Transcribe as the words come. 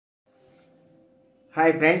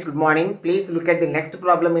Hi friends, good morning. Please look at the next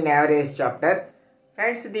problem in average chapter.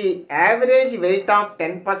 Friends, the average weight of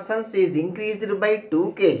 10 persons is increased by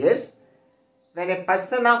 2 kgs when a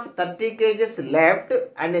person of 30 kgs left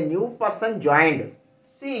and a new person joined.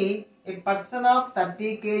 See, a person of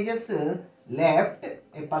 30 kgs left,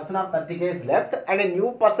 and a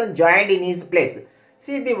new person joined in his place.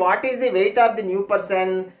 See, what is the weight of the new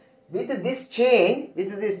person? With this change,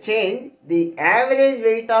 the average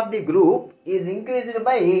weight of the group is increased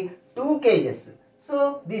by 2 kgs.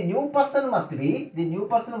 So the new person must be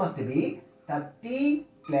 30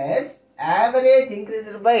 plus average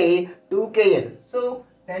increased by 2 kgs. So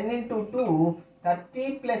 10 into 2,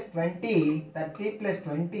 30 plus 20,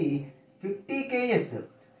 50 kgs.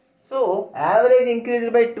 So average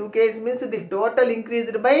increased by 2 kgs means the total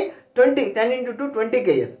increased by 20. 10 into 2, 20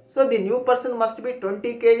 kgs. So the new person must be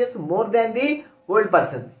 20 kgs more than the old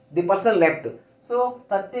person, the person left. So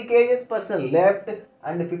 30 kgs person left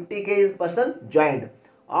and 50 kgs person joined.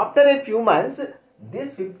 After a few months,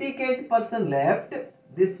 this 50 kg person left,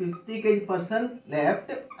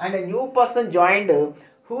 and a new person joined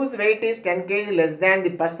whose weight is 10 kg less than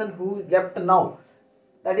the person who left now.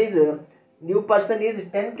 That is, new person is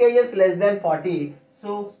 10 kgs less than 40.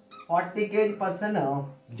 So 40 kg person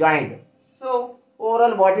joined. So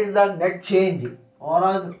overall, what is the net change?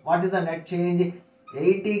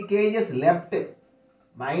 80 kgs left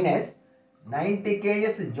minus 90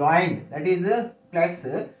 kgs joined. That is plus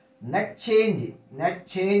net change. Net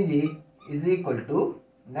change is equal to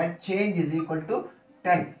 10. Net change is equal to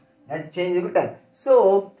 10.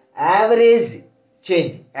 So average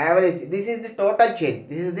change. This is the total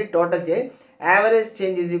change. Average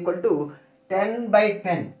change is equal to 10 by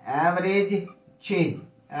 10. Average change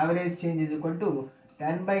is equal to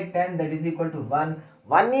 10 by 10. That is equal to 1.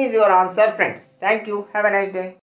 1 is your answer, friends. Thank you. Have a nice day.